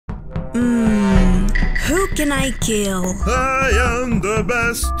Who can I kill? I am the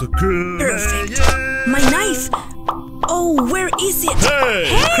best crewmate. Perfect. My knife. Oh, where is it? Hey,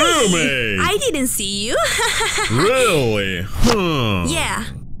 crewmate! I didn't see you. Really? Huh? Yeah.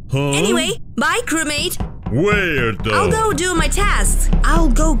 Huh? Anyway, bye, crewmate. Where though? I'll go do my tasks. I'll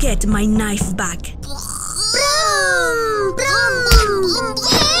go get my knife back. Brum, brum, brum,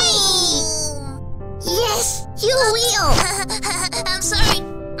 hey! Yes, you will. I'm sorry.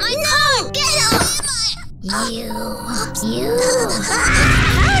 No, get off! You.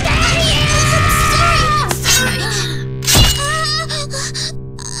 How dare you! I'm sorry.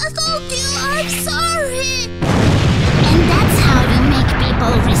 I told you I'm sorry. And that's how you make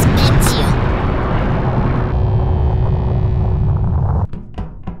people respect you.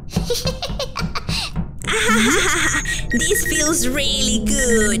 This feels really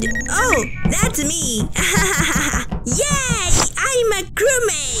good. Oh, that's me. Yay! I'm a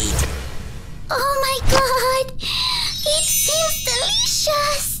crewmate. Oh my god! It seems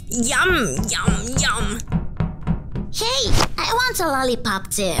delicious! Yum, yum, yum. Hey, I want a lollipop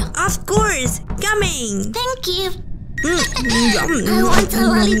too. Of course, coming. Thank you. Yum. I want a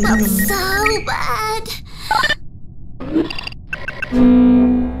lollipop so bad.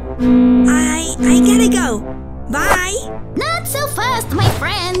 I gotta go. Bye. Not so fast, my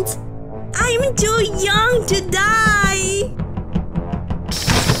friend. I'm too young to die.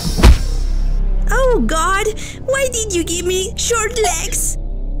 Oh God, why did you give me short legs?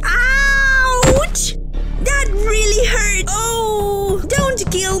 Ouch! That really hurt. Oh, don't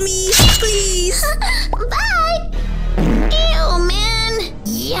kill me, please. Bye. Ew, man.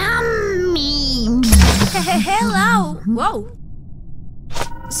 Yummy. Hello. Whoa.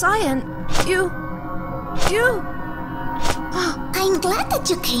 Cyan, you. I'm glad that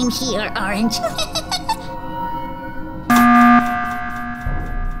you came here, Orange.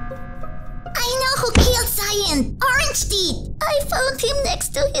 I know who killed Cyan. Orange did. I found him next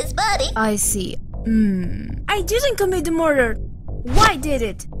to his body. I see. I didn't commit the murder. Why did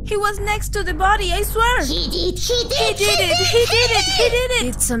it? He was next to the body, I swear. He did He did it.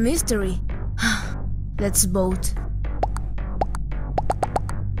 It's a mystery. Let's vote.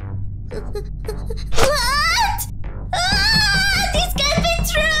 What? This can't be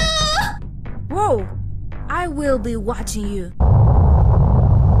true! Whoa! I will be watching you. La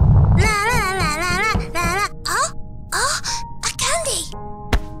la la la la la la. Oh, a candy.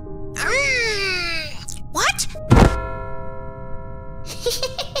 What?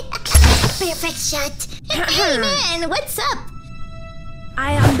 Perfect shot. Hey man, what's up?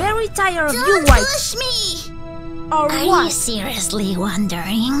 I am very tired of you, Don't White. push me. Or Are what? you seriously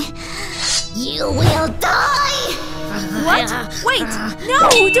wondering? You will die! What? Wait! No!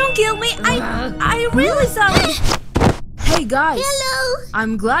 Don't kill me! I really sorry! Hey guys! Hello!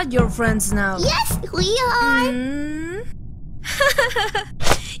 I'm glad you're friends now. Yes, we are!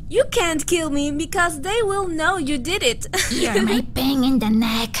 You can't kill me because they will know you did it. You're my bang in the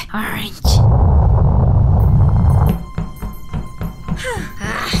neck, Orange.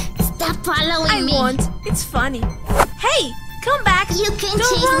 Stop following I me! won't. It's funny. Hey! Come back! You can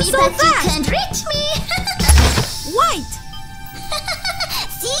Don't chase run me, so but fast. you can't reach me! White!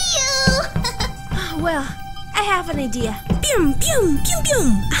 See you! Well, I have an idea. Pew, pew, pew, pew.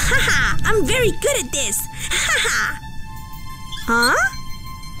 Haha, I'm very good at this. Haha. Huh?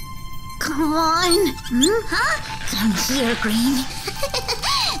 Come on! Huh? Come here, Green.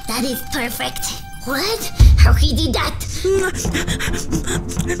 That is perfect. What? How he did that?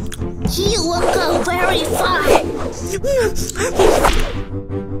 He won't go very far.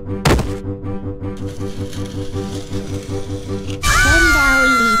 Hello,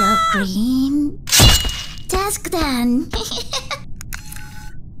 little Green. Task done.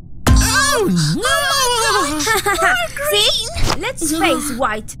 Oh my God! See? Let's face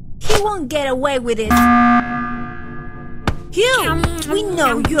White. He won't get away with it. Hugh, we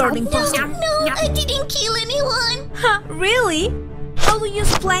know you're the imposter. No, I didn't kill anyone. Huh, really? How do you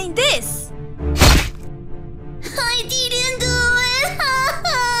explain this? I didn't do it.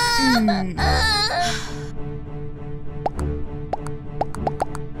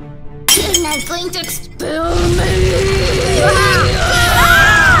 You're not going to expel me.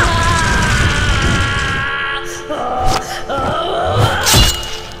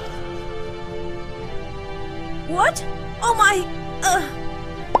 What? Oh my...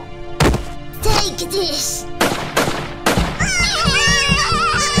 Take this.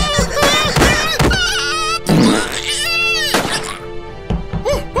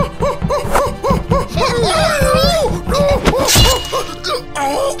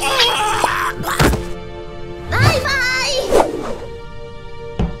 Bye-bye.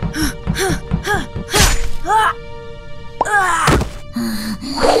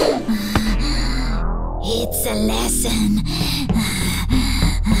 us a lesson.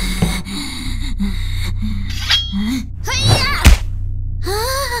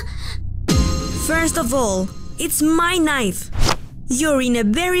 First of all, it's my knife. You're in a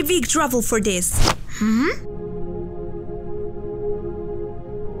very big trouble for this.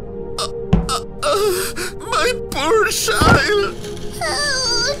 My poor child!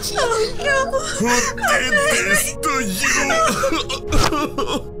 Ouch. Who did this to you?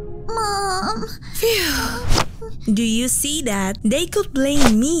 Mom. Do you see that? They could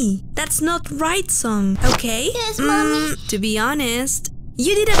blame me. That's not right, Song. Okay? Yes, Mommy. To be honest,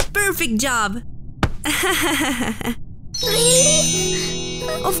 you did a perfect job. Really?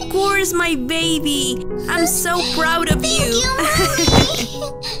 Of course, my baby. I'm so proud of you. Thank you,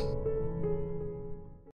 Mommy.